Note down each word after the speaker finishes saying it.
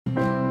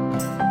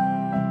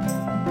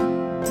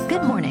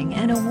Good morning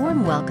and a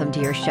warm welcome to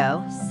your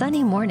show,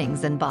 Sunny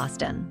Mornings in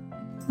Boston.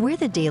 We're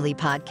the daily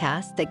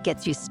podcast that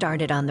gets you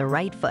started on the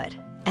right foot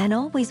and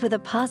always with a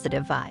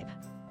positive vibe.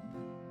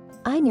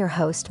 I'm your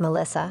host,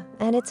 Melissa,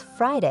 and it's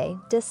Friday,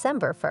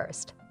 December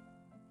 1st.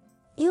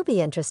 You'll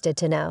be interested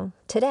to know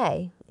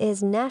today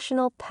is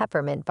National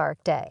Peppermint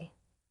Bark Day.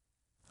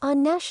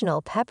 On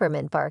National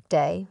Peppermint Bark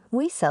Day,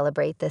 we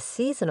celebrate the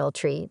seasonal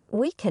treat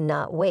we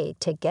cannot wait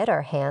to get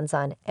our hands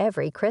on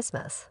every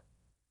Christmas.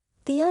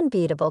 The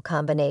unbeatable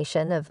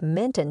combination of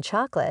mint and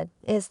chocolate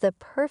is the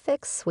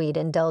perfect sweet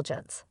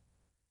indulgence.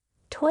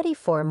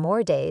 24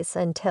 more days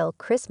until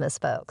Christmas,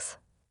 folks.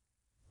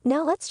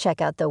 Now let's check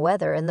out the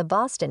weather in the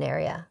Boston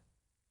area.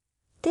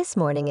 This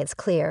morning it's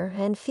clear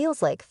and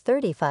feels like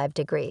 35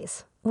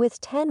 degrees, with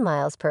 10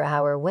 miles per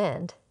hour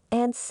wind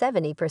and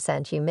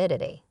 70%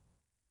 humidity.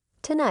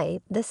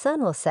 Tonight, the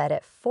sun will set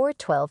at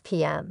 4:12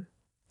 p.m.,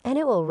 and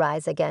it will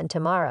rise again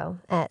tomorrow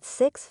at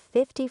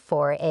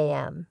 6:54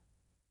 a.m.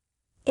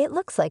 It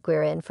looks like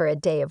we're in for a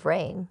day of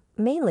rain,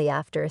 mainly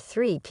after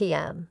 3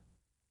 p.m.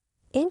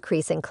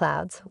 Increasing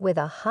clouds with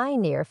a high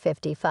near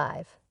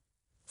 55.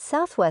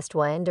 Southwest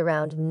wind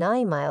around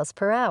 9 miles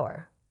per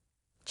hour.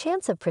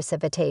 Chance of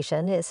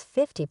precipitation is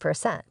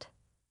 50%.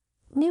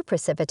 New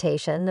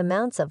precipitation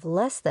amounts of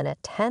less than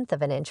 1/10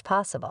 of an inch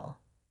possible.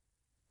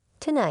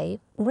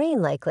 Tonight,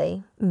 rain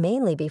likely,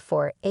 mainly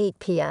before 8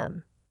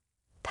 p.m.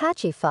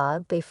 Patchy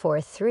fog before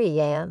 3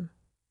 a.m.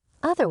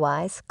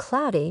 Otherwise,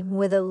 cloudy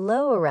with a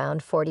low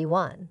around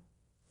 41.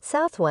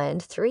 South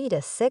wind 3 to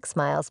 6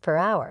 miles per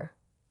hour.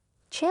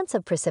 Chance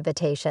of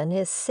precipitation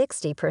is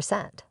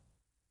 60%.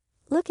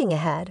 Looking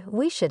ahead,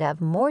 we should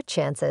have more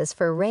chances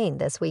for rain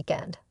this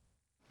weekend.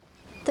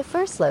 The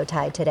first low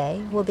tide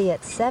today will be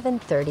at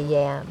 7:30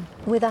 a.m.,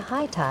 with a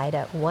high tide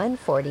at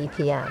 1:40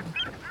 p.m.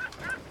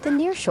 The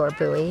nearshore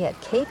buoy at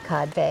Cape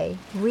Cod Bay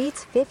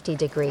reads 50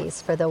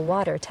 degrees for the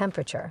water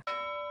temperature.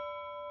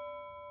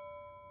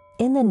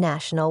 In the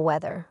national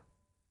weather,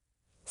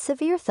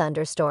 severe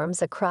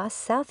thunderstorms across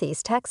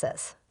southeast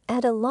Texas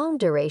and a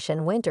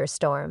long-duration winter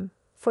storm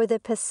for the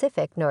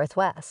Pacific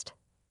Northwest.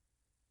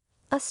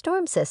 A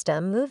storm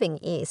system moving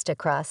east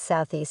across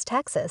southeast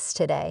Texas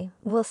today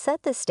will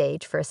set the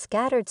stage for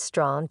scattered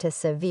strong to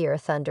severe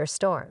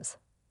thunderstorms.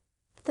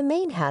 The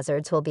main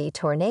hazards will be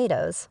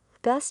tornadoes,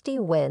 gusty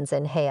winds,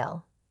 and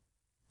hail.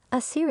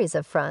 A series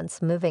of fronts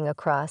moving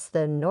across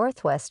the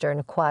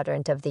northwestern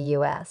quadrant of the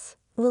U.S.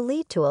 will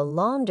lead to a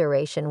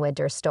long-duration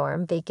winter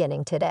storm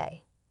beginning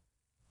today.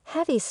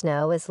 Heavy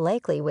snow is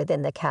likely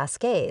within the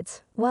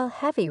Cascades, while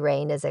heavy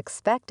rain is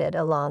expected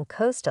along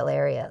coastal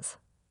areas.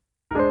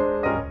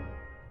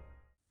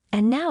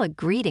 And now a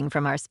greeting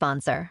from our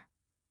sponsor.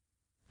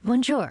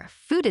 Bonjour,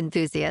 food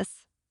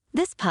enthusiasts.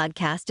 This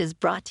podcast is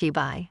brought to you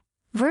by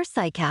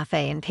Versailles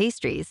Cafe and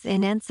Pastries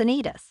in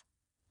Encinitas.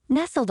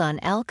 Nestled on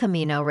El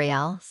Camino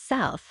Real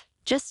South,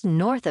 just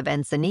north of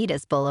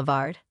Encinitas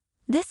Boulevard,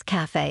 this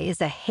cafe is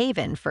a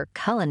haven for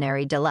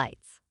culinary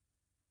delights.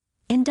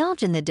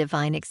 Indulge in the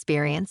divine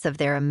experience of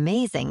their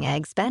amazing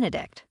Eggs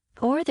Benedict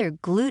or their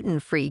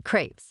gluten-free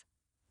crepes.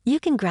 You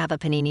can grab a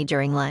panini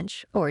during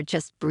lunch or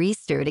just breeze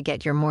through to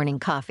get your morning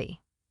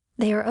coffee.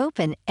 They are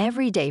open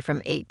every day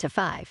from 8 to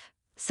 5,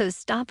 so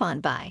stop on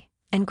by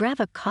and grab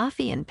a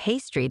coffee and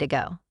pastry to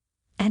go.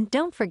 And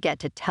don't forget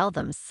to tell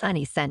them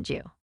Sunny sent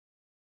you.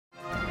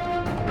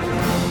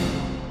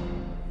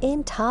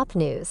 In top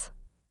news,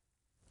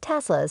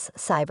 Tesla's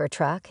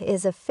Cybertruck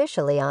is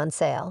officially on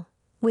sale,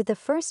 with the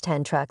first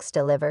 10 trucks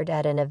delivered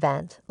at an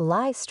event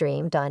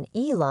live-streamed on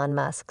Elon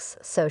Musk's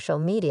social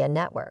media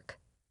network.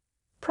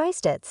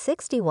 Priced at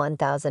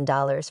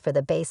 $61,000 for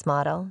the base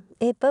model,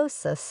 it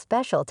boasts a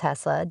special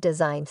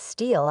Tesla-designed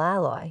steel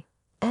alloy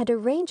and a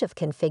range of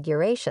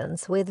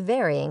configurations with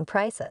varying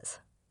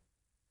prices.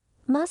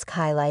 Musk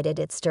highlighted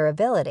its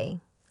durability,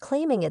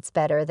 claiming it's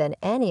better than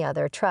any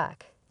other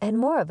truck and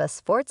more of a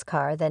sports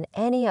car than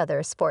any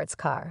other sports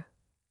car.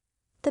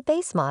 The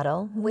base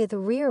model, with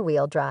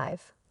rear-wheel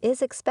drive,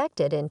 is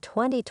expected in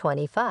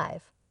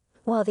 2025,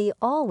 while the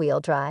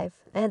all-wheel drive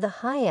and the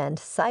high-end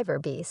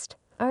Cyber Beast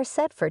are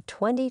set for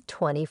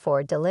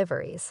 2024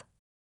 deliveries.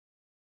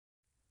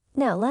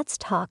 Now let's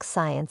talk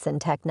science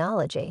and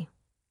technology.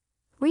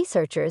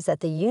 Researchers at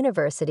the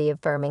University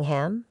of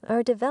Birmingham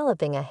are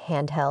developing a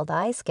handheld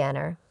eye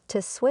scanner to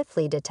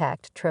swiftly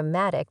detect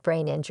traumatic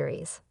brain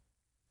injuries.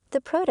 The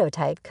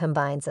prototype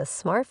combines a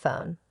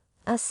smartphone,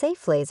 a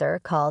safe laser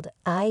called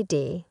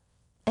ID,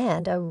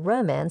 and a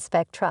Raman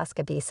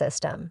spectroscopy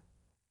system.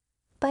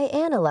 By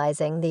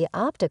analyzing the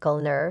optical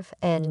nerve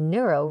and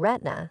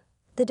neuroretina,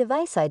 the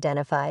device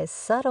identifies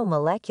subtle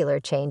molecular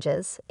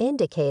changes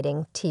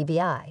indicating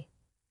TBI.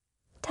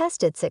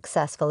 Tested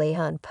successfully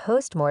on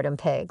post-mortem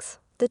pigs,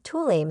 the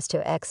tool aims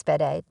to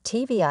expedite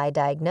TBI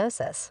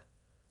diagnosis,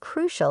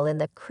 crucial in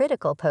the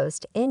critical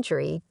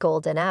post-injury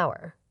golden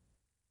hour.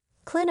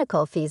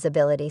 Clinical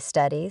feasibility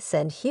studies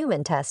and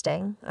human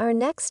testing are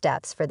next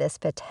steps for this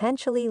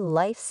potentially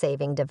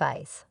life-saving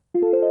device.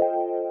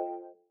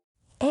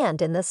 And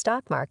in the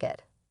stock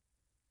market,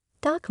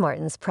 Doc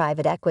Martens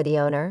private equity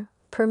owner,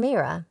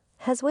 Permira,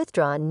 has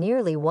withdrawn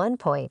nearly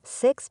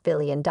 $1.6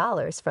 billion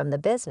from the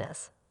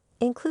business,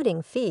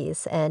 including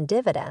fees and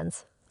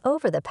dividends,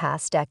 over the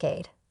past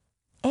decade.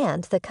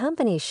 And the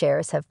company's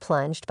shares have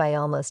plunged by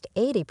almost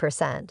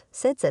 80%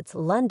 since its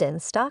London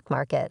stock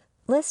market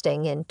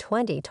listing in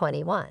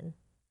 2021.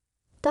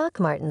 Doc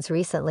Martens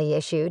recently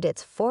issued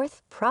its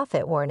fourth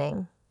profit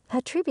warning,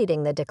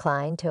 attributing the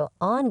decline to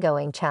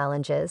ongoing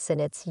challenges in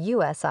its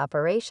U.S.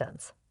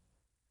 operations.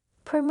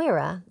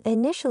 Permira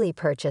initially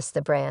purchased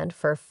the brand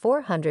for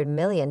 $400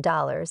 million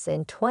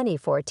in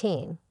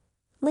 2014,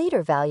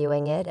 later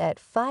valuing it at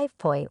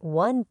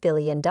 $5.1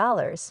 billion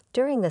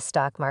during the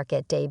stock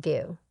market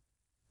debut.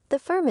 The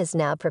firm is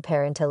now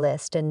preparing to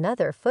list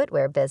another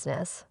footwear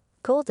business,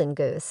 Golden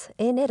Goose,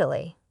 in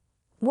Italy.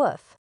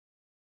 Woof.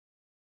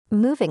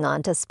 Moving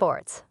on to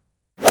sports.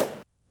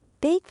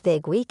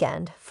 Big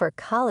weekend for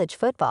college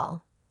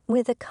football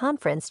with the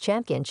conference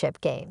championship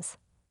games.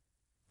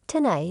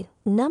 Tonight,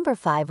 number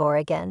 5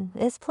 Oregon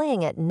is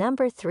playing at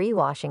number 3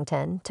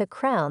 Washington to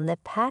crown the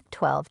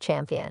Pac-12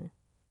 champion.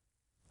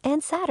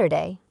 And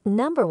Saturday,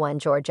 number 1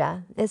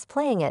 Georgia is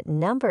playing at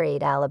number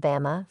 8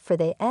 Alabama for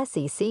the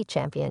SEC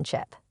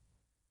championship.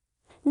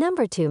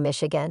 Number 2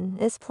 Michigan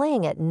is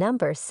playing at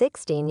number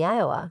 16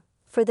 Iowa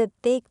for the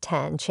Big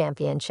Ten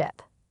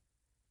championship.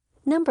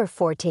 Number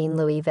 14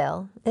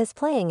 Louisville is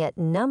playing at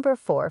number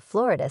 4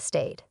 Florida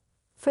State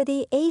for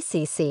the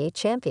ACC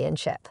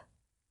championship.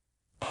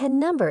 And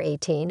number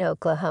 18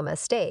 Oklahoma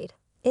State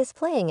is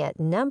playing at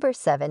number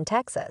 7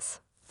 Texas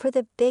for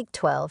the Big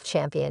 12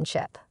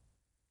 championship.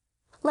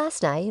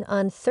 Last night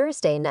on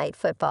Thursday Night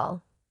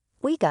Football,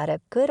 we got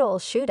a good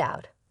old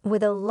shootout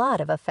with a lot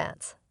of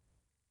offense.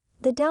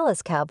 The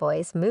Dallas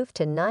Cowboys moved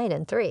to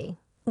 9-3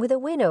 with a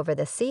win over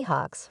the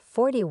Seahawks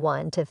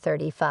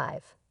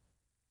 41-35.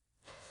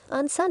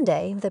 On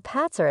Sunday, the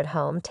Pats are at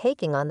home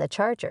taking on the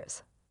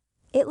Chargers.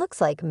 It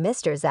looks like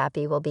Mr.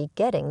 Zappy will be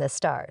getting the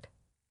start.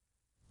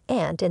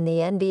 And in the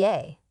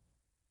NBA,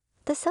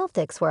 the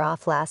Celtics were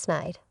off last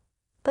night,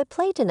 but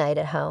play tonight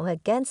at home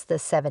against the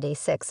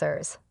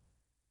 76ers.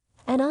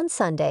 And on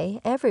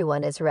Sunday,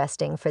 everyone is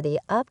resting for the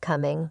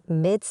upcoming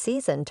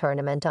mid-season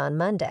tournament on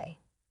Monday.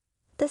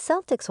 The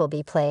Celtics will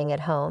be playing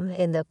at home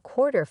in the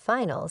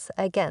quarterfinals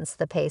against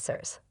the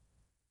Pacers.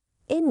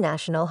 In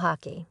national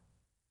hockey,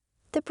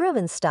 the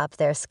Bruins stopped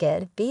their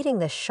skid, beating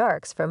the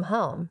Sharks from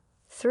home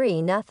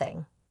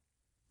 3-0.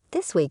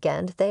 This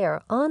weekend, they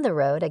are on the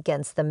road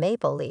against the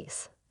Maple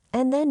Leafs,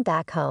 and then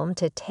back home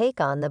to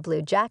take on the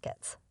Blue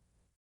Jackets.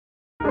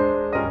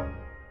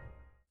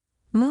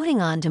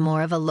 Moving on to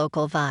more of a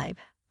local vibe,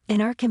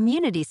 in our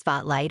community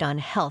spotlight on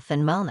health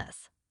and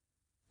wellness.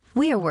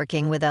 We are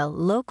working with a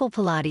local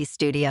Pilates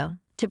studio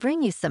to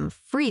bring you some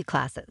free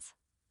classes.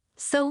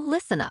 So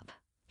listen up.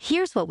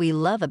 Here's what we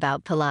love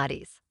about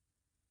Pilates.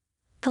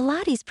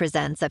 Pilates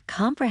presents a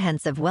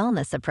comprehensive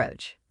wellness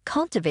approach,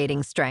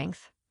 cultivating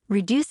strength,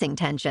 reducing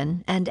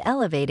tension, and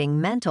elevating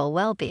mental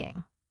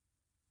well-being.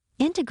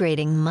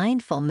 Integrating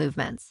mindful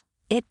movements,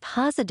 it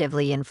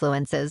positively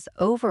influences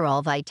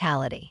overall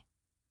vitality.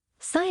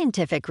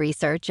 Scientific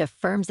research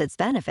affirms its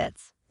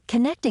benefits,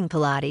 connecting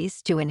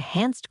Pilates to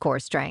enhanced core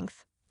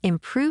strength,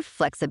 improved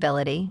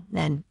flexibility,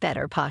 and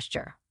better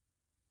posture.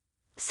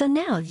 So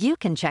now you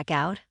can check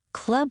out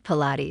Club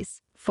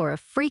Pilates for a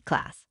free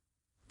class.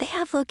 They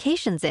have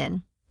locations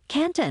in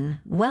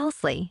Canton,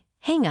 Wellesley,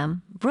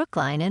 Hingham,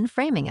 Brookline, and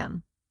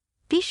Framingham.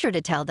 Be sure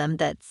to tell them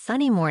that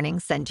Sunny Morning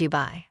sent you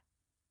by.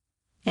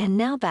 And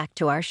now back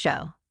to our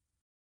show.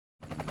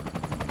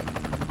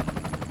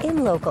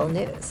 In local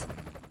news.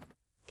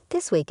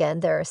 This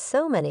weekend, there are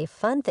so many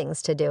fun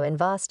things to do in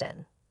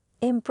Boston.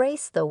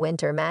 Embrace the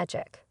winter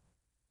magic.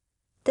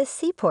 The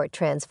seaport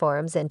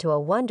transforms into a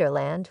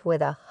wonderland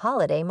with a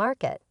holiday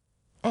market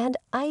and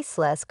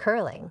iceless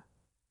curling.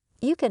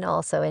 You can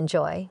also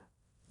enjoy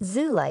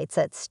zoo lights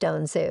at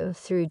Stone Zoo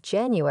through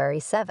January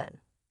 7,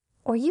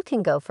 or you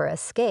can go for a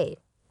skate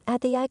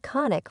at the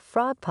iconic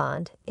Frog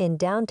Pond in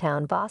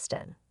downtown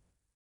Boston.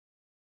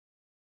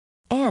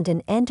 And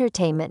in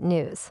entertainment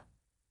news.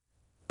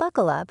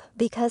 Buckle up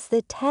because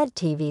the Ted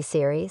TV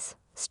series,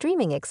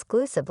 streaming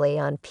exclusively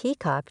on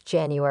Peacock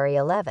January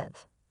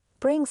 11th,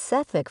 brings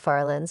Seth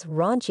MacFarlane's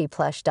raunchy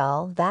plush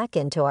doll back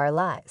into our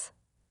lives.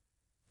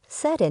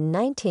 Set in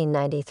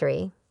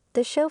 1993,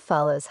 the show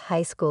follows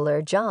high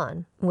schooler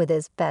John with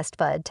his best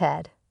bud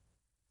Ted.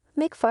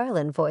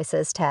 MacFarlane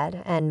voices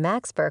Ted and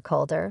Max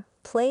Burkholder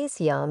plays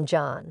young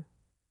John.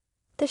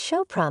 The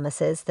show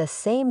promises the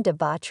same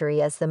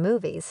debauchery as the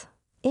movies,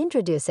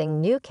 introducing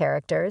new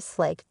characters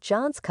like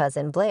John's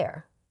cousin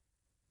Blair.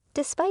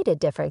 Despite a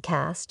different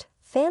cast,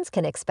 fans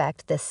can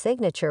expect the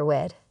signature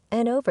wit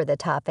and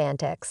over-the-top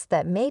antics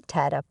that made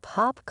Ted a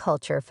pop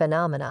culture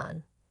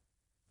phenomenon.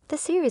 The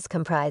series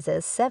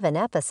comprises 7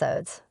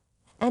 episodes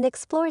and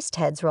explores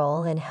Ted's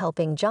role in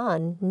helping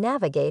John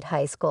navigate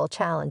high school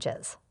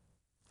challenges.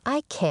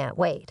 I can't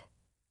wait.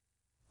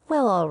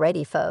 Well,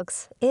 alrighty,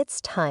 folks,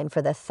 it's time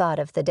for the thought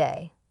of the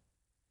day.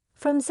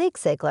 From Zig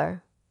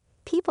Ziglar,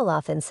 people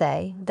often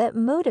say that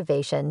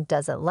motivation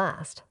doesn't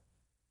last.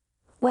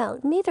 Well,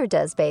 neither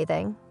does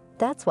bathing.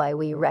 That's why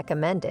we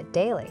recommend it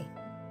daily.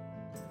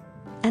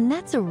 And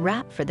that's a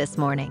wrap for this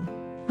morning.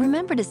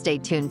 Remember to stay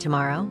tuned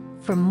tomorrow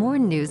for more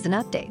news and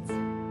updates.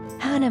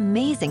 Have an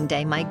amazing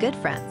day, my good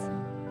friends.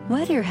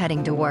 Whether you're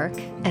heading to work,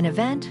 an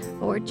event,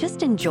 or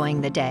just enjoying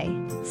the day,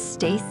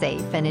 stay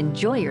safe and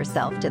enjoy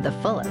yourself to the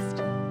fullest.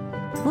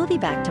 We'll be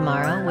back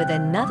tomorrow with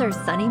another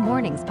Sunny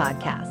Mornings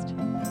podcast.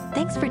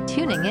 Thanks for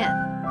tuning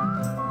in.